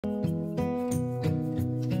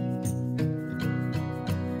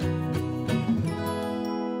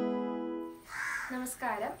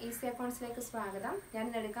നമസ്കാരം. ഈസി അക്കൗണ്ട്സിലേക്ക് സ്വാഗതം. ഞാൻ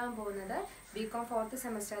ഇന്ന് എടുക്കാൻ പോകുന്നത് ബികോം 4th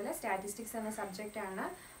സെമസ്റ്ററിലെ സ്റ്റാറ്റിസ്റ്റിക്സ് എന്ന സബ്ജക്റ്റ് ആണ്.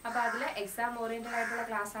 അപ്പോൾ അതിൽ എക്സാം ഓറിയന്റഡ് ആയിട്ടുള്ള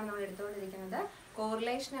ക്ലാസ് ആണ് നമ്മൾ എടുത്തുകൊണ്ടിരിക്കുന്നത്.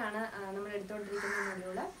 കോറിലേഷൻ ആണ് നമ്മൾ എടുത്തുകൊണ്ടിരിക്കുന്ന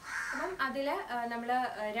മൊഡ്യൂള്. അപ്പം അതിൽ നമ്മൾ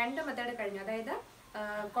രണ്ട് മെത്തേഡ് കഴിഞ്ഞു. അതായത്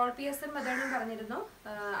കോൾപിയസൺ മെത്തേഡും പറഞ്ഞിരുന്നു,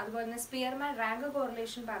 അതുപോലെ തന്നെ സ്പിയർമാൻ റാങ്ക്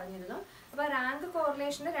കോറിലേഷൻ പറഞ്ഞിരുന്നു. അപ്പോൾ റാങ്ക്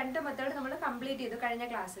കോറിലേഷൻ്റെ രണ്ട് മെത്തേഡ് നമ്മൾ കംപ്ലീറ്റ് ചെയ്തു കഴിഞ്ഞ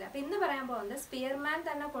ക്ലാസ്സിൽ. അപ്പോൾ ഇന്ന് പറയാൻ പോകുന്നത് സ്പിയർമാൻ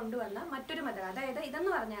തന്നെ കൊണ്ടുവന്ന മറ്റൊരു മെത്തേഡ്. അതായത്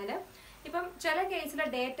ഇതെന്ന് പറഞ്ഞാൽ ഇപ്പം ചില കേസിൽ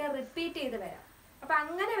ഡേറ്റ റിപ്പീറ്റ് ചെയ്ത് വരാം. അപ്പം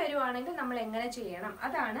അങ്ങനെ വരുവാണെങ്കിൽ നമ്മൾ എങ്ങനെ ചെയ്യണം,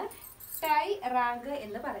 അതാണ് ടൈ റാങ്ക്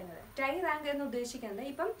എന്ന് പറയുന്നത്. ടൈ റാങ്ക് എന്ന് ഉദ്ദേശിക്കുന്നത്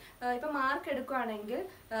ഇപ്പം മാർക്ക് എടുക്കുകയാണെങ്കിൽ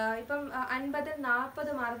ഇപ്പം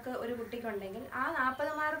 50-40 മാർക്ക് ഒരു കുട്ടിക്കുണ്ടെങ്കിൽ ആ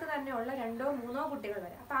 40 മാർക്ക് തന്നെയുള്ള 2-3 കുട്ടികൾ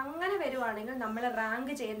വരാം. അപ്പം അങ്ങനെ വരുവാണെങ്കിൽ നമ്മൾ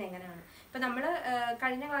റാങ്ക് ചെയ്യുന്നത് എങ്ങനെയാണ്? ഇപ്പം നമ്മൾ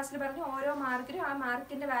കഴിഞ്ഞ ക്ലാസ്സിൽ പറഞ്ഞു ഓരോ മാർക്കിനും ആ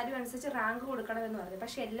മാർക്കിൻ്റെ വാല്യൂ അനുസരിച്ച് റാങ്ക് കൊടുക്കണമെന്ന് പറഞ്ഞു.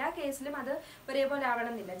 പക്ഷെ എല്ലാ കേസിലും അത് ഒരേപോലെ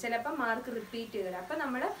ആവണമെന്നില്ല. ചിലപ്പം മാർക്ക് റിപ്പീറ്റ് ചെയ്തില്ല. അപ്പം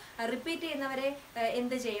നമ്മൾ റിപ്പീറ്റ് ചെയ്യുന്നവരെ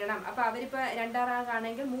എന്ത് ചെയ്യണം? അപ്പം അവരിപ്പോൾ 2 റാങ്ക്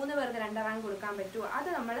ആണെങ്കിൽ 3 പേർക്ക് 2 റാങ്ക് കൊടുക്കാൻ പറ്റുമോ? അത്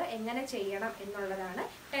നമ്മൾ എങ്ങനെ ചെയ്യണം എന്നുള്ളതാണ്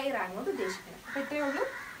ടൈ റാങ്ക് കൊണ്ട് ഉദ്ദേശിക്കുന്നത്. അപ്പോൾ ഇത്രയേ ഉള്ളൂ.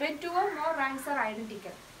 when 2 or more ranks are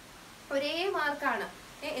identical, ഒരേ മാർക്കാണ്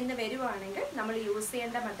എന്ന് വരുവാണെങ്കിൽ നമ്മൾ യൂസ്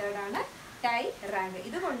ചെയ്യേണ്ട മെത്തേഡാണ് ടൈ റാങ്ക്.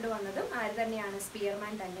 ഇത് കൊണ്ടുവന്നതും ആര് തന്നെയാണ്?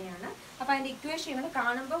 സ്പിയർമാൻ തന്നെയാണ്. അപ്പോൾ അതിൻ്റെ ഇക്വേഷൻ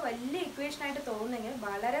കാണുമ്പോൾ വലിയ ഇക്വേഷനായിട്ട് തോന്നുന്നെങ്കിൽ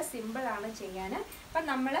വളരെ സിമ്പിളാണ് ചെയ്യാൻ. അപ്പം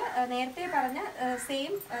നമ്മൾ നേരത്തെ പറഞ്ഞ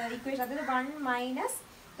സെയിം ഇക്വേഷൻ, അതായത് 1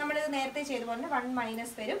 നമ്മളിത് നേരത്തെ ചെയ്ത പോലെ 1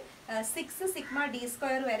 മൈനസ് വരും 6 സിഗ്മ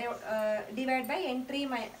d² വരെ divide by n3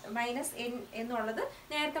 minus n എന്നുള്ളത്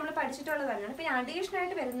നേരത്തെ നമ്മൾ പഠിച്ചിട്ടുള്ളത് തന്നെയാണ്. പിന്നെ അഡീഷണൽ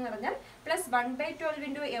ആയിട്ട് വരുന്നത് പറഞ്ഞാൽ plus 1/12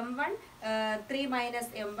 into m1 3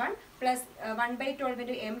 minus m1 plus 1/12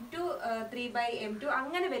 into m2 3/m2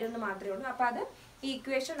 അങ്ങനെ വരുമെന്ന് മാത്രമേ ഉള്ളൂ. അപ്പോൾ അത് ഈ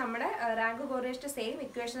ഇക്വേഷൻ നമ്മുടെ റാങ്ക് കോറിലേഷൻ സെയിം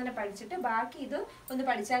ഇക്വേഷൻ തന്നെ പഠിച്ചിട്ട് ബാക്കി ഇത് ഒന്ന്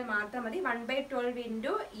പഠിച്ചാൽ മാത്രം മതി. 1/12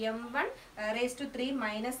 into m1 raise to 3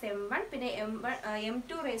 minus m1 പിന്നെ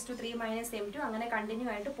m2 raise to 3 minus m2 അങ്ങനെ കണ്ടിന്യൂ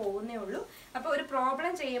ആയിട്ട് പോകുന്നേ ഉള്ളൂ. അപ്പോൾ ഒരു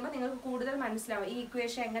പ്രോബ്ലം ചെയ്യുമ്പോൾ നിങ്ങൾക്ക് കൂടുതൽ മനസ്സിലാവും ഈ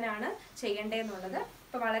ഇക്വേഷൻ എങ്ങനെയാണ് ചെയ്യേണ്ടതെന്നുള്ളത്.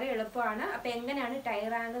 അപ്പോൾ വളരെ എളുപ്പമാണ്. അപ്പോൾ എങ്ങനെയാണ് ടൈ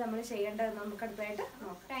റാങ്ക് നമ്മൾ ചെയ്യേണ്ടതെന്ന് നമുക്ക് അടുത്തായിട്ട്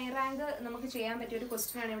നോക്കാം. ടൈ റാങ്ക് നമുക്ക് ചെയ്യാൻ പറ്റിയ ഒരു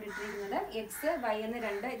ക്വസ്റ്റ്യൻ ആണ് ഇവിടെ ഇട്ടിരിക്കുന്നത്. എക്സ് വൈ എന്ന്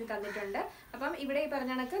 2 ഇത് തന്നിട്ടുണ്ട്. അപ്പം ഇവിടെ ഈ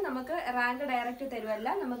പറഞ്ഞ കണക്ക് നമുക്ക് റാങ്ക് ഡയറക്റ്റ് തരുമല്ല,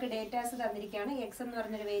 നമുക്ക് ഡേറ്റാസ് തന്നിരിക്കുകയാണ്. എക്സ് എന്ന്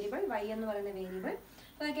പറഞ്ഞൊരു വേരിയബിൾ, വൈ എന്ന് പറയുന്ന വേരിയബിൾ.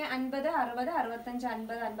 അപ്പോൾ നോക്കിയാൽ 50, 60,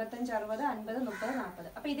 65, 50, 55, 60, 50, 30, 40.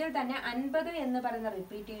 അപ്പോൾ ഇതിൽ തന്നെ 50 എന്ന് പറയുന്ന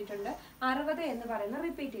റിപ്പീറ്റ് ചെയ്തിട്ടുണ്ട്, 60 എന്ന് പറയുന്ന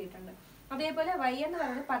റിപ്പീറ്റ് ചെയ്തിട്ടുണ്ട്. അതേപോലെ വൈ എന്ന്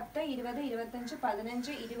പറയുന്നത് 10, 20, 25,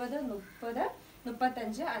 15, 20, 30,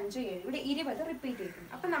 35, 5, 7 ഇവിടെ 20 റിപ്പീറ്റ്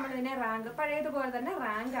ചെയ്തിട്ടുണ്ട്. അപ്പം നമ്മൾ ഇതിനെ റാങ്ക് പഴയതുപോലെ തന്നെ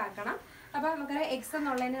റാങ്ക് ആക്കണം. അപ്പോൾ നമുക്ക് എക്സ്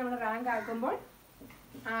എന്നുള്ളതിനെ നമ്മൾ റാങ്ക് ആക്കുമ്പോൾ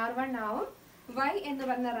R1 ആവും, വൈ എന്ന്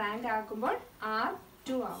പറഞ്ഞ റാങ്ക് ആക്കുമ്പോൾ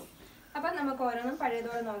R2 ആവും. അപ്പം നമുക്ക് ഓരോന്നും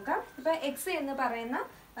പഴയതുപോലെ നോക്കാം. ഇപ്പം എക്സ് എന്ന് പറയുന്ന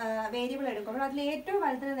വേരിയബിൾ എടുക്കുമ്പോൾ അതിൽ ഏറ്റവും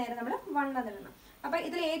വലുതിന് നേരെ നമ്മൾ 1 എന്നിടണം. അപ്പം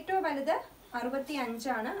ഇതിൽ ഏറ്റവും വലുത് 65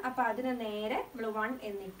 ആണ്. അപ്പം അതിന് നേരെ നമ്മൾ 1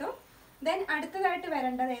 എന്നിട്ടു. ദെൻ അടുത്തതായിട്ട്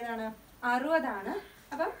വരേണ്ടത് ഏതാണ്? 60 ആണ്.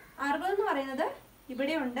 അപ്പം 60 എന്ന് പറയുന്നത്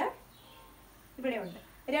ഇവിടെയുണ്ട്, ഇവിടെയുണ്ട്.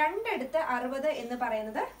 രണ്ടിടത്ത് 60 എന്ന്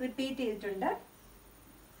പറയുന്നത് റിപ്പീറ്റ് ചെയ്തിട്ടുണ്ട്.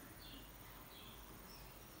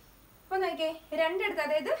 അപ്പൊ നോക്കിയേ, രണ്ടിടത്ത്,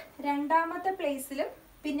 അതായത് രണ്ടാമത്തെ പ്ലേസിലും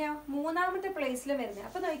പിന്നെ മൂന്നാമത്തെ പ്ലേസിലും വരുന്നത്.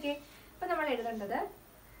 അപ്പൊ നോക്കിയേ, അപ്പൊ നമ്മൾ എഴുതേണ്ടത്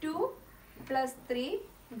 2 + 3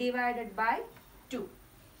 ഡിവൈഡഡ് ബൈ 2.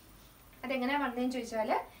 അതെങ്ങനെയാണ് വന്നതെന്ന്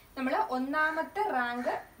ചോദിച്ചാൽ നമ്മൾ ഒന്നാമത്തെ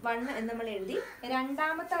റാങ്ക് 1 എന്ന് നമ്മൾ എഴുതി,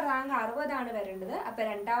 രണ്ടാമത്തെ റാങ്ക് 60 ആണ് വരേണ്ടത്. അപ്പൊ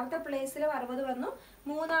രണ്ടാമത്തെ പ്ലേസിലും 60 വന്നു,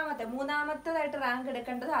 മൂന്നാമത്തേതായിട്ട് റാങ്ക്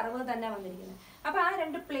എടുക്കേണ്ടത് 60 തന്നെ വന്നിരിക്കുന്നത്. അപ്പൊ ആ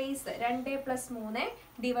രണ്ട് പ്ലേസ് 2 + 3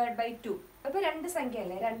 ഡിവൈഡ് ബൈ 2. അപ്പൊ രണ്ട് സംഖ്യ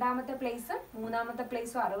അല്ലേ, രണ്ടാമത്തെ പ്ലേസും മൂന്നാമത്തെ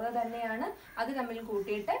പ്ലേസും 60 തന്നെയാണ്. അത് തമ്മിൽ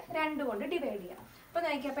കൂട്ടിയിട്ട് 2 കൊണ്ട് ഡിവൈഡ് ചെയ്യാം. അപ്പൊ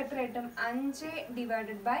നോക്കിയപ്പോൾ എത്ര കിട്ടും? 5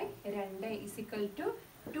 ഡിവൈഡഡ് ബൈ 2 =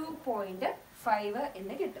 2.5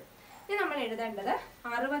 എന്ന് കിട്ടും. ഇനി നമ്മൾ എഴുതേണ്ടത്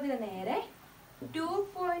 60 നേരെ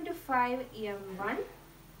 2.5 m1,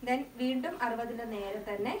 ദെൻ വീണ്ടും 60 നേരെ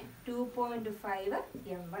തന്നെ 2.5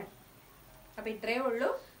 m1. അപ്പൊ ഇത്രയേ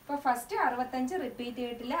ഉള്ളൂ. അപ്പോൾ ഫസ്റ്റ് 65 റിപ്പീറ്റ്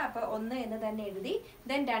ചെയ്തിട്ടില്ല, അപ്പോൾ 1 എന്ന് തന്നെ എഴുതി.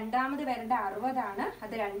 ദെൻ രണ്ടാമത് വരേണ്ട 60 ആണ്,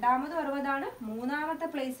 അത് രണ്ടാമതും 60 ആണ്, മൂന്നാമത്തെ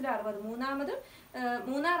പ്ലേസിൽ 60,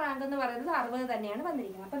 മൂന്നാം റാങ്ക് എന്ന് പറയുന്നത് 60 തന്നെയാണ്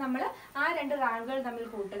വന്നിരിക്കുന്നത്. അപ്പോൾ നമ്മൾ ആ രണ്ട് റാങ്കുകൾ തമ്മിൽ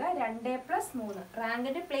കൂട്ടുക, 2 + 3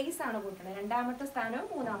 റാങ്കിന്റെ പ്ലേസ് ആണ് കൂട്ടുന്നത്, രണ്ടാമത്തെ സ്ഥാനവും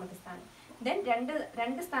മൂന്നാമത്തെ സ്ഥാനം. ദെൻ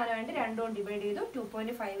രണ്ട് സ്ഥാനമായിട്ട് 2 കൊണ്ട് ഡിവൈഡ് ചെയ്തു,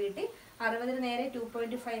 2.5 കിട്ടി. 60 നേരെ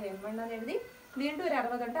 2.5 m1 എന്ന് എഴുതി, വീണ്ടും ഒരു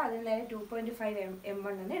 60 ഉണ്ട്, അതിന് നേരെ 2.5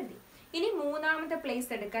 m1 എന്ന് എഴുതി. ഇനി മൂന്നാമത്തെ പ്ലേസ്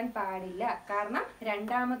എടുക്കാൻ പാടില്ല, കാരണം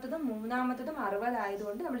രണ്ടാമത്തതും മൂന്നാമത്തതും 60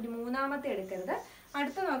 ആയതുകൊണ്ട് നമ്മൾ മൂന്നാമത്തെ എടുക്കരുത്.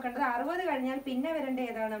 അടുത്ത് നോക്കേണ്ടത് 60 കഴിഞ്ഞാൽ പിന്നെ വരേണ്ട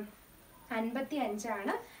ഏതാണ്? 55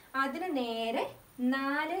 ആണ്. അതിന് നേരെ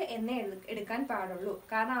 4 എന്നേ എടുക്കാൻ പാടുള്ളൂ,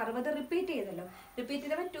 കാരണം 60 റിപ്പീറ്റ് ചെയ്തല്ലോ. റിപ്പീറ്റ്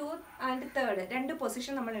ചെയ്തപ്പോൾ 2 and 3 രണ്ട്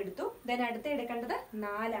പൊസിഷൻ നമ്മൾ എടുത്തു. ദെൻ അടുത്ത് എടുക്കേണ്ടത്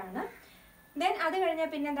 4 ആണ്. ദെൻ അത് കഴിഞ്ഞാൽ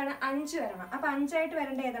പിന്നെ എന്താണ് 5 വരണം. അപ്പം 5 ആയിട്ട്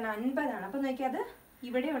വരേണ്ട ഏതാണ്? 50 ആണ്. അപ്പം നോക്കിയാൽ അത്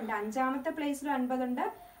ഇവിടെ ഉണ്ട്. 5ാമത്തെ പ്ലേസിലും 50 ഉണ്ട്,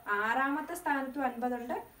 6ാമത്തെ സ്ഥാനത്തും 50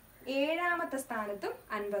 ഉണ്ട്, 7ാമത്തെ സ്ഥാനത്തും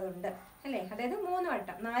 50 ഉണ്ട് അല്ലേ? അതായത് 3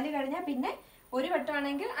 വട്ടം. 4 കഴിഞ്ഞാൽ പിന്നെ ഒരു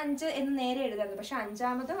വട്ടമാണെങ്കിൽ 5 എന്ന് നേരെ എഴുതരുത്. പക്ഷെ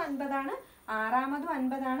 5ാമതും 50 ആണ്, 6ാമതും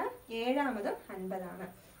 50 ആണ്, 7ാമതും 50 ആണ്.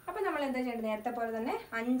 അപ്പം നമ്മൾ എന്താ ചെയ്യേണ്ടത്? നേരത്തെ പോലെ തന്നെ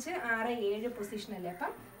 5, 6, 7 പൊസിഷൻ അല്ലേ?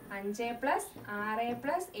 അപ്പം 5 + 6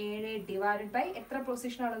 + 7 ഡിവൈഡഡ് ബൈ എത്ര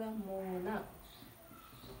പൊസിഷൻ ഉള്ളത്? 3.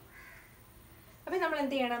 അപ്പം നമ്മൾ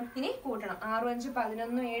എന്ത് ചെയ്യണം? ഇനി കൂട്ടണം. 6, 5,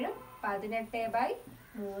 11, 7,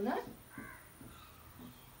 18/3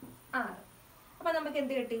 6. അപ്പം നമുക്ക്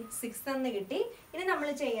എന്ത് കിട്ടി? 6 എന്ന് കിട്ടി. ഇനി നമ്മൾ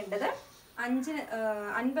ചെയ്യേണ്ടത്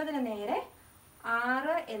 50 നേരെ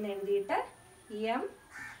 6 എന്ന് എഴുതിയിട്ട്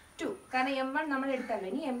M2, കാരണം M1 നമ്മൾ എടുത്തല്ലോ,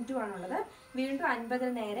 ഇനി M2 ആണുള്ളത്. വീണ്ടും 50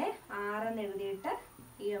 നേരെ 6 എന്ന് എഴുതിയിട്ട്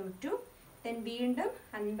M2, ദെൻ വീണ്ടും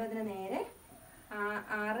 50 നേരെ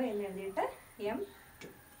 6 എന്ന് എഴുതിയിട്ട് M2.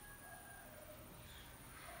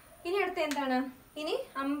 ഇനി അടുത്ത എന്താണ്? ഇനി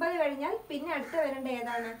 50 കഴിഞ്ഞാൽ പിന്നെ അടുത്ത് വരേണ്ട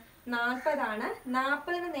ഏതാണ്? 40 ആണ്.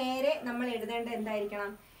 40 നേരെ നമ്മൾ എഴുതേണ്ടത്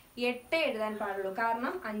എന്തായിരിക്കണം? 8 എഴുതാൻ പാടുള്ളൂ.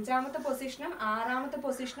 കാരണം 5ാമത്തെ പൊസിഷനും 6ാമത്തെ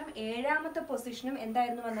പൊസിഷനും 7ാമത്തെ പൊസിഷനും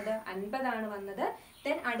എന്തായിരുന്നു വന്നത്? 50 ആണ് വന്നത്.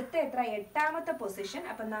 ദെൻ അടുത്ത എത്ര? 8ാമത്തെ പൊസിഷൻ.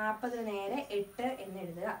 അപ്പം 40 നേരെ 8 എന്ന്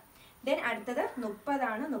എഴുതുക. ദെൻ അടുത്തത് 30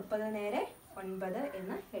 ആണ്. 30 നേരെ 9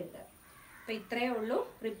 എന്ന് എഴുതുക. അപ്പം ഇത്രയേ ഉള്ളൂ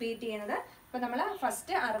റിപ്പീറ്റ് ചെയ്യുന്നത്. അപ്പം നമ്മൾ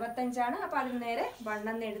ഫസ്റ്റ് 65 ആണ്. അപ്പം അതിന് നേരെ 1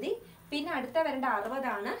 എന്ന് എഴുതി. പിന്നെ അടുത്ത വരേണ്ട 60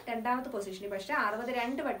 ആണ് 2ാമത്തെ പൊസിഷനിൽ. പക്ഷേ 60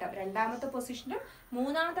 2 വട്ടം 2ാമത്തെ പൊസിഷനും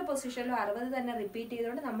 3ാമത്തെ പൊസിഷനിലും 60 തന്നെ റിപ്പീറ്റ്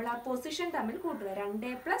ചെയ്തുകൊണ്ട് നമ്മൾ ആ പൊസിഷൻ തമ്മിൽ കൂട്ടുക.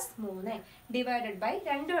 2 + 3 ഡിവൈഡഡ് ബൈ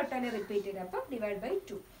 2 വട്ടം റിപ്പീറ്റ് ചെയ്ത്, അപ്പം ഡിവൈഡ് ബൈ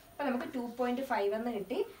 2. അപ്പം നമുക്ക് 2.5 എന്ന്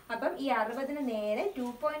കിട്ടി. അപ്പം ഈ 60 നേരെ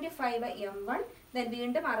 2.5 M1, ദെൻ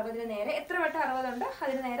വീണ്ടും 60 നേരെ എത്ര വട്ടം 60 ഉണ്ട്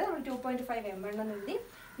അതിന് നേരെ നമ്മൾ 2.5 M1 എന്ന് എഴുതി.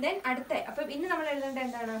 ദെൻ അടുത്ത അപ്പം ഇനി നമ്മൾ എഴുതേണ്ടത്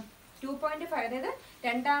എന്താണ്? 2.5, അതായത്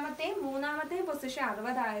 2ാമത്തെയും 3ാമത്തെയും പൊസിഷൻ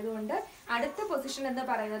 60 ആയതുകൊണ്ട് അടുത്ത പൊസിഷൻ എന്ന്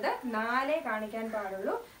പറയുന്നത് 4 കാണിക്കാൻ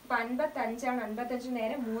പാടുള്ളൂ. അപ്പൊ 55 ആണ്. 55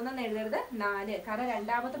 നേരെ 3 എന്ന് എഴുതരുത്, 4, കാരണം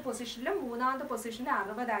 2ാമത്തെ പൊസിഷനിലും 3ാമത്തെ പൊസിഷനിലും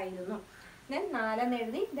 60 ആയിരുന്നു. ദെൻ 4 എന്ന്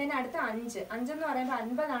എഴുതി. ദെൻ അടുത്ത 5 എന്ന് പറയുമ്പോൾ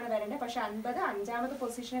 50 ആണ് വരേണ്ടത്. പക്ഷെ 50 5ാമത്തെ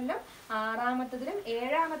പൊസിഷനിലും 6ാമത്തതിലും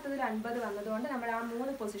 7ാമത്തതിലും 50 വന്നതുകൊണ്ട് നമ്മൾ ആ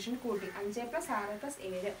 3 പൊസിഷൻ കൂട്ടി. 5 + 6 +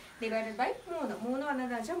 7 ഡിവൈഡഡ് ബൈ 3. 3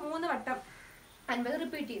 വന്നതെന്ന് വെച്ചാൽ 3 വട്ടം 50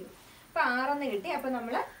 റിപ്പീറ്റ് ചെയ്തു. അപ്പം 6 എന്ന് കിട്ടി. അപ്പം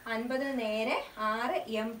നമ്മൾ 50 നേരെ 6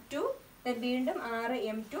 M2, ദെൻ വീണ്ടും 6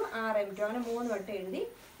 M2, 6 M2, അങ്ങനെ 3 വട്ടം എഴുതി.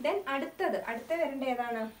 ദെൻ അടുത്ത വരേണ്ട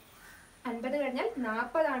ഏതാണ്? 50 കഴിഞ്ഞാൽ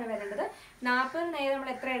 40 ആണ് വരേണ്ടത്. 40 നേരെ നമ്മൾ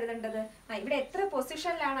എത്ര എഴുതേണ്ടത്? ഇവിടെ എത്ര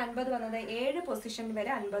പൊസിഷനിലാണ് 50 വന്നത്? 7 പൊസിഷൻ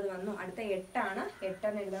വരെ 50 വന്നു. അടുത്ത 8 ആണ്, 8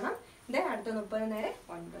 എന്ന് എഴുതണം. ദെൻ അടുത്ത 30 നേരെ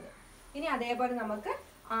 9. ഇനി അതേപോലെ നമുക്ക്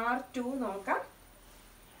R2 നോക്കാം.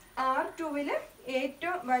 R2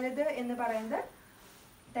 ഏറ്റവും വലുത് എന്ന് പറയുന്നത്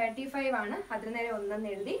 35 ആണ്. അതിന് നേരെ 1 എന്ന്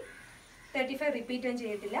എഴുതി. 35 റിപ്പീറ്റും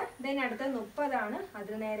ചെയ്തിട്ടില്ല. ദെൻ അടുത്ത 30 ആണ്.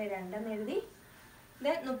 അതിന് നേരെ 2 എന്ന് എഴുതി.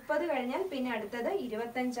 ദെൻ 30 കഴിഞ്ഞാൽ പിന്നെ അടുത്തത്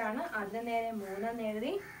 25 ആണ്. അതിന് നേരെ 3 എന്ന്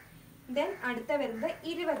എഴുതി. ദെൻ അടുത്ത വരുന്നത്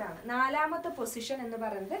 20 ആണ്. 4ാമത്തെ പൊസിഷൻ എന്ന്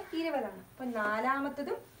പറയുന്നത് 20 ആണ്. അപ്പം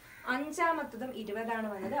 4ാമത്തതും 5ാമത്തതും 20 ആണ്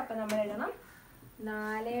വന്നത്. അപ്പം നമ്മൾ എഴുതണം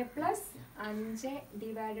 4 + 5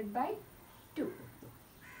 ഡിവൈഡഡ് ബൈ 2.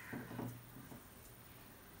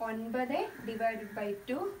 9 ഡിവൈഡഡ് ബൈ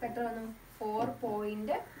 2 എത്ര വന്നു?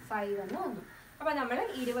 4.5 എന്ന് വന്നു. അപ്പം നമ്മൾ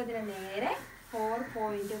 20 നേരെ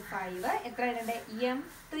 4.5 എത്ര എഴുതണ്ടേ?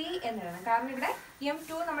 M3 എന്നിടണം. കാരണം ഇവിടെ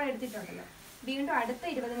M2 നമ്മൾ എടുത്തിട്ടുണ്ടല്ലോ. വീണ്ടും അടുത്ത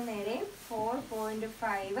 20 നേരെ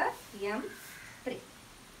 4.5 M3.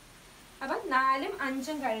 അപ്പം 4ഉം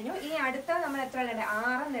 5ഉം കഴിഞ്ഞു. ഇനി അടുത്ത നമ്മൾ എത്ര എഴുതണ്ടേ?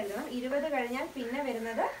 6 എന്ന് എഴുതണം. 20 കഴിഞ്ഞാൽ പിന്നെ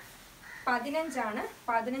വരുന്നത് 15 ആണ്.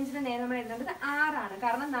 15 നേരെ നമ്മൾ എഴുതേണ്ടത് 6 ആണ്.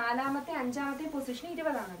 കാരണം 4ാമത്തെ 5ാമത്തെ പൊസിഷൻ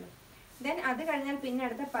 20 ആണല്ലോ. ദെൻ അത് കഴിഞ്ഞാൽ പിന്നെ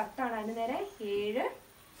അടുത്ത 10 ആണ്. അതിന് നേരെ 7,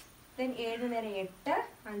 ദെൻ 7 നേരെ 8,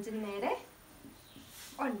 5 നേരെ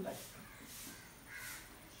 9.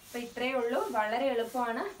 അപ്പോൾ ഇത്രയേ ഉള്ളൂ. വളരെ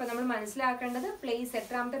എളുപ്പമാണ്. അപ്പോൾ നമ്മൾ മനസ്സിലാക്കേണ്ടത് പ്ലേസ്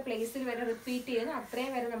എത്രാമത്തെ പ്ലേസിൽ വരെ റിപ്പീറ്റ് ചെയ്യുന്നു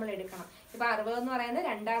അത്രയും വരെ നമ്മൾ എടുക്കണം. ഇപ്പോൾ 60 എന്ന് പറയുന്നത്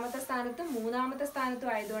 2ാമത്തെ സ്ഥാനത്തും 3ാമത്തെ സ്ഥാനത്തും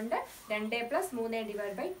ആയതുകൊണ്ട് 2 + 3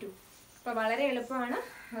 ഡിവൈഡ് ബൈ 2. അപ്പോൾ വളരെ എളുപ്പമാണ്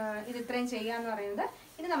ഇത് ഇത്രയും ചെയ്യാന്ന് പറയുന്നത്.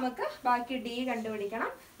 ഇനി നമുക്ക് ബാക്കി D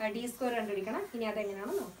കണ്ടുപിടിക്കണം, D സ്കോർ കണ്ടുപിടിക്കണം. ഇനി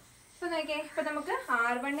അതെങ്ങനെയാണെന്ന് നോക്കാം. അപ്പോൾ നോക്കിയേ, ഇപ്പോൾ നമുക്ക്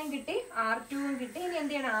R1ഉം കിട്ടി, R2ഉം കിട്ടി. ഇനി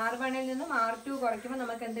എന്ത് ചെയ്യണം? R1ൽ നിന്നും R2 കുറയ്ക്കുമ്പോൾ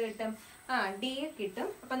നമുക്ക് എന്ത് കിട്ടും? D കിട്ടും.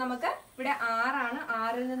 അപ്പം നമുക്ക് ഇവിടെ 6 ആണ്.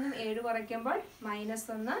 6ൽ നിന്നും 7 കുറയ്ക്കുമ്പോൾ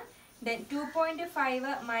 -1. ദെൻ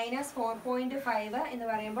 2.5 - 4.5 എന്ന്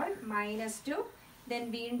പറയുമ്പോൾ -2. ദെൻ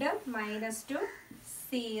വീണ്ടും -2,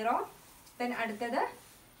 0. ദെൻ അടുത്തത്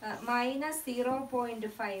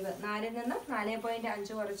 -0.5. 4ൽ നിന്നും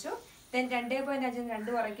 4.5 കുറച്ചു. ദെൻ 2.5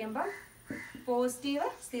 2 കുറയ്ക്കുമ്പോൾ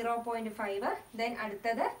 +0.5. ദെൻ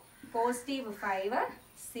അടുത്തത് പോസിറ്റീവ് 5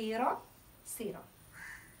 0 0.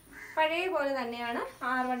 പഴയ പോലെ തന്നെയാണ്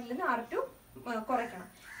R1 നിന്ന് R2 കുറയ്ക്കണം.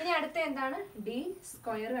 ഇനി അടുത്ത എന്താണ്? ഡി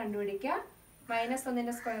സ്ക്വയർ കണ്ടുപിടിക്കുക.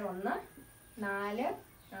 -1ന്റെ സ്ക്വയർ 1 4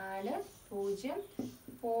 4 0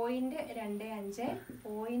 0.25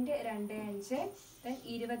 0.25 then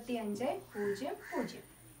 25 0 0.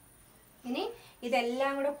 ഇനി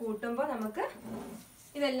ഇതെല്ലാം കൂടെ കൂട്ടുമ്പോൾ നമുക്ക്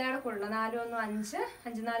ഇതെല്ലാം കൂടെ കൂട്ടണം. 4 1 5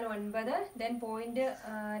 5 4 9 then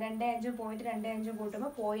 0.25 0.25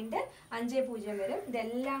 കൂട്ടുമ്പോൾ 0.50 വരും.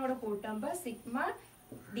 ഇതെല്ലാം കൂടെ കൂട്ടുമ്പോൾ സിഗ്മ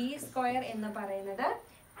ഡി സ്ക്വയർ എന്ന് പറയുന്നത്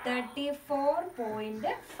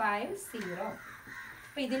 34.50.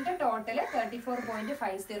 അപ്പോൾ ഇതിൻ്റെ ടോട്ടൽ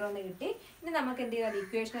 34.50 എന്ന് കിട്ടി. ഇനി നമുക്ക് എന്ത് ചെയ്യാം?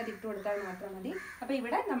 ഇക്വേഷനകത്ത് ഇട്ട് കൊടുത്താൽ മാത്രം മതി. അപ്പോൾ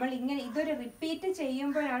ഇവിടെ നമ്മൾ ഇങ്ങനെ ഇതൊരു റിപ്പീറ്റ്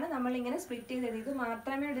ചെയ്യുമ്പോഴാണ് നമ്മളിങ്ങനെ സ്പ്ലിറ്റ് ചെയ്ത് ഇത്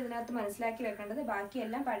മാത്രമേ ഇതിനകത്ത് മനസ്സിലാക്കി വെക്കേണ്ടത്.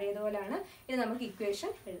 ബാക്കിയെല്ലാം പഴയതുപോലെയാണ്. ഇത് നമുക്ക് ഇക്വേഷൻ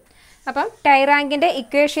എഴുതാം. അപ്പം ടൈറാങ്കിൻ്റെ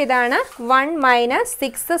ഇക്വേഷൻ ഇതാണ്. 1 -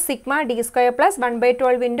 6 sigma D square plus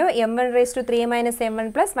 1/12 into m1⁻³ - m1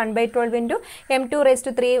 plus 1/12 into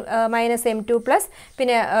m2⁻³ - m2 plus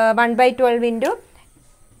പിന്നെ 1/12 ഇൻറ്റു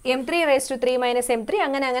m3⁻³ - m3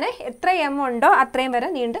 അങ്ങനെ എത്ര m ഉണ്ടോ അത്രയും വരെ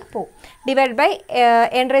നീണ്ട് പോകും. Divide by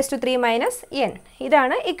n⁻³ - n.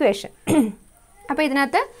 ഇതാണ് ഇക്വേഷൻ. അപ്പോൾ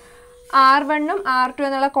ഇതിനകത്ത് R1 R2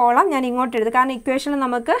 എന്നുള്ള കോളം ഞാൻ ഇങ്ങോട്ട് എഴുതും. കാരണം ഇക്വേഷനിൽ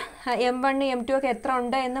നമുക്ക് m1 m2 ഒക്കെ എത്ര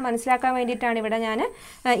ഉണ്ട് എന്ന് മനസ്സിലാക്കാൻ വേണ്ടിയിട്ടാണ് ഇവിടെ ഞാൻ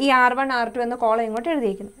ഈ R1 R2 എന്ന കോളം ഇങ്ങോട്ട്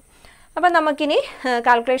എഴുതിയിരിക്കുന്നത്. അപ്പം നമുക്കിനി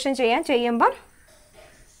കാൽക്കുലേഷൻ ചെയ്യുമ്പം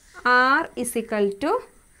R =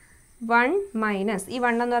 1 മൈനസ് ഈ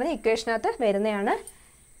 1 എന്ന് പറഞ്ഞാൽ ഇക്വേഷനകത്ത് വരുന്നതാണ്.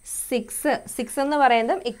 6 എന്ന്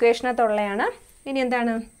പറയുന്നത് ഇക്വേഷനകത്തുള്ളതാണ്. ഇനി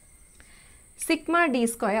എന്താണ്? സിഗ്മ ഡി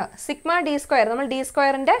സ്ക്വയർ നമ്മൾ ഡി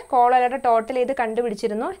സ്ക്വയറിൻ്റെ കോളങ്ങളുടെ ടോട്ടൽ ചെയ്ത്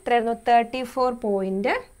കണ്ടുപിടിച്ചിരുന്നു. എത്രയായിരുന്നു?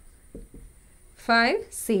 34.50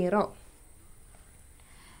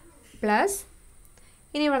 പ്ലസ്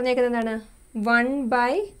ഇനി പറഞ്ഞേക്കുന്നത് എന്താണ്?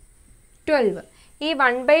 1/12. ഈ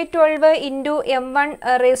 1/12 ഇൻറ്റു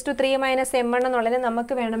m1⁻³ - m1 എന്നുള്ളതിന്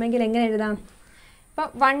നമുക്ക് വേണമെങ്കിൽ എങ്ങനെ എഴുതാം? അപ്പോൾ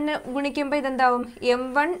 1 ഗുണിക്കുമ്പോൾ ഇതെന്താവും?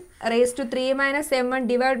 m1⁻³ - m1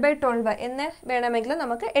 ഡിവൈഡ് ബൈ 12 എന്ന് വേണമെങ്കിൽ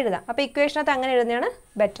നമുക്ക് എഴുതാം. അപ്പോൾ ഇക്വേഷനകത്ത് അങ്ങനെ എഴുതുന്നതാണ്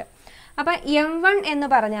ബെറ്റർ. അപ്പോൾ m1 എന്ന്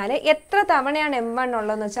പറഞ്ഞാൽ എത്ര തവണയാണ് m1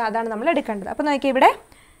 ഉള്ളതെന്ന് വെച്ചാൽ അതാണ് നമ്മൾ എടുക്കേണ്ടത്. അപ്പോൾ നോക്കിയാൽ ഇവിടെ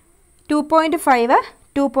 2.5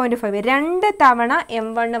 2 തവണ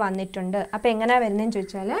m1 വന്നിട്ടുണ്ട്. അപ്പോൾ എങ്ങനെയാണ് വരുന്നതെന്ന്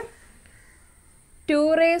ചോദിച്ചാൽ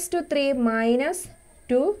 2⁻³ -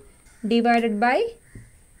 2 ഡിവൈഡഡ് ബൈ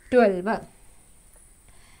 12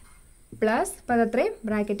 പ്ലസ് അപ്പോൾ അതത്രയും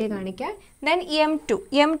ബ്രാക്കറ്റിൽ കാണിക്കാം. ദെൻ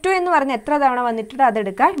m2 എന്ന് പറഞ്ഞാൽ എത്ര തവണ വന്നിട്ടുണ്ട്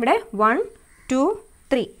അതെടുക്കുക. ഇവിടെ 1 2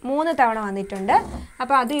 3 3 തവണ വന്നിട്ടുണ്ട്.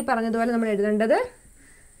 അപ്പോൾ അത് ഈ പറഞ്ഞതുപോലെ നമ്മൾ എഴുതേണ്ടത്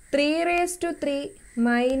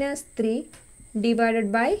 3⁻³ - 3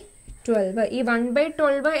 ഡിവൈഡഡ് ബൈ 12. ഈ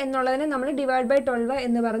 1/12 എന്നുള്ളതിനെ നമ്മൾ ഡിവൈഡ് ബൈ 12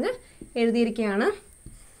 എന്ന് പറഞ്ഞ് എഴുതിയിരിക്കുകയാണ്.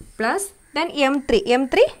 പ്ലസ് ദെൻ m3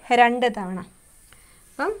 2 തവണ.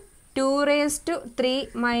 അപ്പം 2⁻³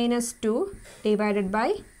 - 2 divided by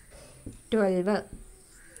 12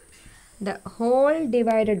 the whole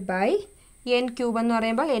divided by n³ എന്ന്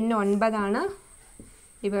പറയുമ്പോൾ n 9 ആണ്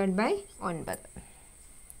ഡിവൈഡ് ബൈ 9.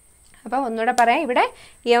 അപ്പോൾ ഒന്നുകൂടെ പറയാം. ഇവിടെ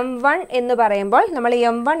m1 എന്ന് പറയുമ്പോൾ നമ്മൾ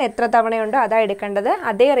m1 എത്ര തവണയുണ്ടോ അതാണ് എടുക്കേണ്ടത്.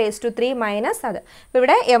 അതേ ⁻³ മൈനസ് അത്. അപ്പോൾ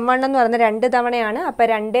ഇവിടെ m1 എന്ന് പറയുന്നത് 2 തവണയാണ്. അപ്പോൾ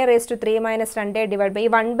 2⁻³ - 2 ഡിവൈഡ് ബൈ ഈ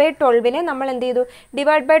 1/12നെ നമ്മൾ എന്ത് ചെയ്തു?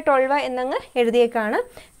 ഡിവൈഡ് ബൈ 12 എന്നങ്ങ് എഴുതിയേക്കാണ്.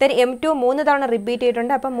 ദെൻ m2 3 തവണ റിപ്പീറ്റ്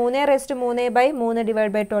ചെയ്തിട്ടുണ്ട്. അപ്പോൾ 3⁻³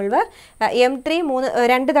 ഡിവൈഡ് ബൈ 12. m3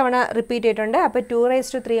 2 തവണ റിപ്പീറ്റ് ചെയ്തിട്ടുണ്ട്. അപ്പോൾ 2⁻³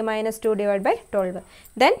 - 2 divide by 12.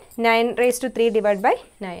 Then 9⁻³ divide by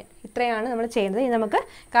 9. ഇത്രയാണ് നമ്മൾ ചെയ്യുന്നത്. ഇനി നമുക്ക്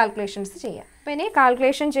കാൽക്കുലേഷൻസ് ചെയ്യാം. അപ്പോൾ ഇനി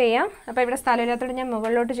കാൽക്കുലേഷൻ ചെയ്യാം. അപ്പോൾ ഇവിടെ സ്ഥലമില്ലാത്തതുകൊണ്ട് ഞാൻ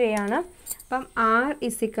മുകളിലോട്ട് ചെയ്യാണ്. അപ്പം R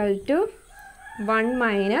 = 1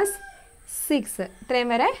 - 6 ഇത്രയും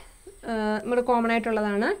വരെ നമ്മുടെ കോമൺ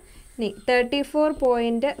ആയിട്ടുള്ളതാണ്. ഇനി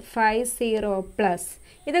 34.50 പ്ലസ്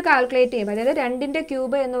ഇത് കാൽക്കുലേറ്റ് ചെയ്യുമ്പോൾ അതായത് 2ന്റെ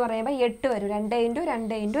ക്യൂബ് എന്ന് പറയുമ്പോൾ 8 വരും. 2 × 2 ×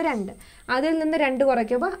 2 അതിൽ നിന്ന് 2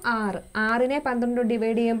 കുറയ്ക്കുമ്പോൾ 6. 6നെ 12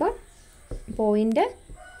 ഡിവൈഡ് ചെയ്യുമ്പോൾ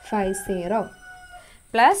 0.50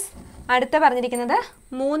 പ്ലസ് അടുത്ത പറഞ്ഞിരിക്കുന്നത്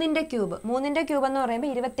 3ന്റെ ക്യൂബ് എന്ന് പറയുമ്പോൾ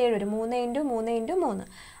 27 വരും. 3 × 3 × 3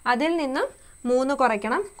 അതിൽ നിന്നും 3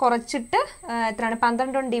 കുറയ്ക്കണം. കുറച്ചിട്ട് എത്രയാണ്?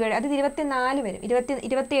 12 ഡിവൈഡ് അത് 24 വരും.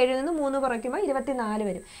 27 നിന്ന് 3 കുറയ്ക്കുമ്പോൾ 24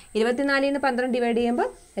 വരും. 24 നിന്ന് 12 ഡിവൈഡ് ചെയ്യുമ്പോൾ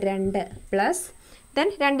 2 പ്ലസ് ദെൻ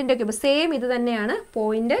 2ന്റെ ക്യൂബ് സെയിം ഇത് തന്നെയാണ്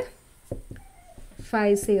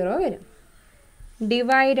 0.50 വരും.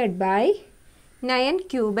 ഡിവൈഡഡ് ബൈ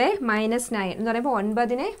 9³ - 9 എന്ന് പറയുമ്പോൾ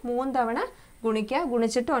 9നെ 3 തവണ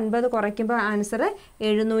ഗുണിച്ചിട്ട് 9 കുറയ്ക്കുമ്പോൾ ആൻസർ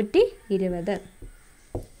 720.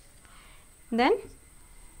 ദെൻ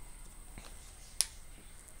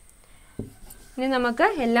ഇനി നമുക്ക്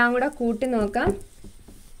എല്ലാം കൂടെ കൂട്ടി നോക്കാം.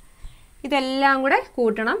 ഇതെല്ലാം കൂടെ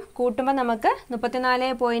കൂട്ടണം. കൂട്ടുമ്പോൾ നമുക്ക്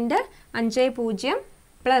 34.50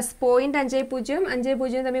 പ്ലസ് 0.50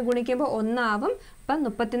 50 തമ്മിൽ ഗുണിക്കുമ്പോൾ 1 ആവും. അപ്പം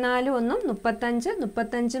 34 1 35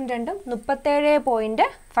 35 2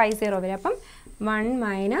 37.50 വരും. അപ്പം 1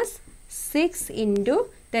 മൈനസ് 6 ഇൻറ്റു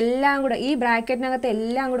ഇതെല്ലാം കൂടെ ഈ ബ്രാക്കറ്റിനകത്ത്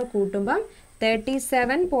എല്ലാം കൂടെ കൂട്ടുമ്പം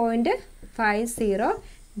 37.50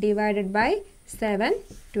 ഡിവൈഡഡ് ബൈ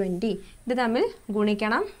 720. ഇത് തമ്മിൽ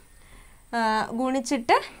ഗുണിക്കണം.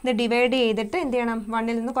 ഗുണിച്ചിട്ട് ഇത് ഡിവൈഡ് ചെയ്തിട്ട് എന്ത് ചെയ്യണം?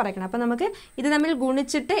 1ൽ നിന്ന് കുറയ്ക്കണം. അപ്പോൾ നമുക്ക് ഇത് തമ്മിൽ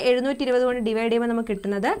ഗുണിച്ചിട്ട് 720 കൊണ്ട് ഡിവൈഡ് ചെയ്യുമ്പോൾ നമുക്ക്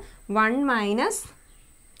കിട്ടുന്നത് 1 മൈനസ്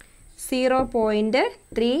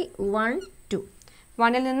 0.312.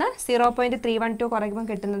 1ൽ നിന്ന് 0.312 കുറയ്ക്കുമ്പോൾ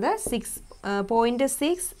കിട്ടുന്നത്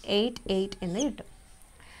 6.688 എന്ന് കിട്ടും.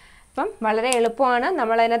 അപ്പം വളരെ എളുപ്പമാണ്.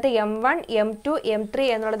 നമ്മളതിനകത്ത് M1 M2 M3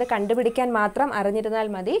 എന്നുള്ളത് കണ്ടുപിടിക്കാൻ മാത്രം അറിഞ്ഞിരുന്നാൽ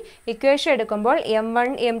മതി. ഇക്വേഷൻ എടുക്കുമ്പോൾ M1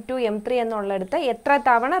 M2 M3 എന്നുള്ളിടത്ത് എത്ര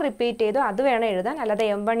തവണ റിപ്പീറ്റ് ചെയ്തു അത് വേണം എഴുതാൻ. അല്ലാതെ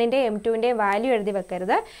M1ൻ്റെയും M2ൻ്റെയും വാല്യൂ എഴുതി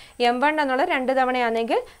വെക്കരുത്. M1 എന്നുള്ളത് 2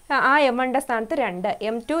 തവണയാണെങ്കിൽ ആ M1ൻ്റെ സ്ഥാനത്ത് 2,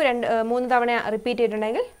 M2 3 തവണ റിപ്പീറ്റ്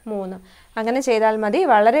ചെയ്തിട്ടുണ്ടെങ്കിൽ 3. അങ്ങനെ ചെയ്താൽ മതി.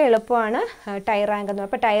 വളരെ എളുപ്പമാണ് ടൈ റാങ്ക് എന്ന്.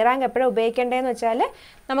 അപ്പോൾ ടൈ റാങ്ക് എപ്പോഴും ഉപയോഗിക്കേണ്ടതെന്ന് വെച്ചാൽ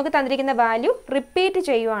നമുക്ക് തന്നിരിക്കുന്ന വാല്യൂ റിപ്പീറ്റ്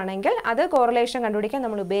ചെയ്യുവാണെങ്കിൽ അത് കോറിലേഷൻ കണ്ടുപിടിക്കാൻ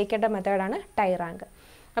നമ്മൾ ഉപയോഗിക്കേണ്ട മെത്തേഡാണ് ടൈ റാങ്ക്.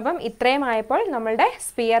 അപ്പം ഇത്രയും ആയപ്പോൾ നമ്മളുടെ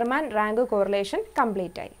സ്പിയർമാൻ റാങ്ക് കോറിലേഷൻ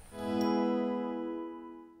കംപ്ലീറ്റ് ആയി.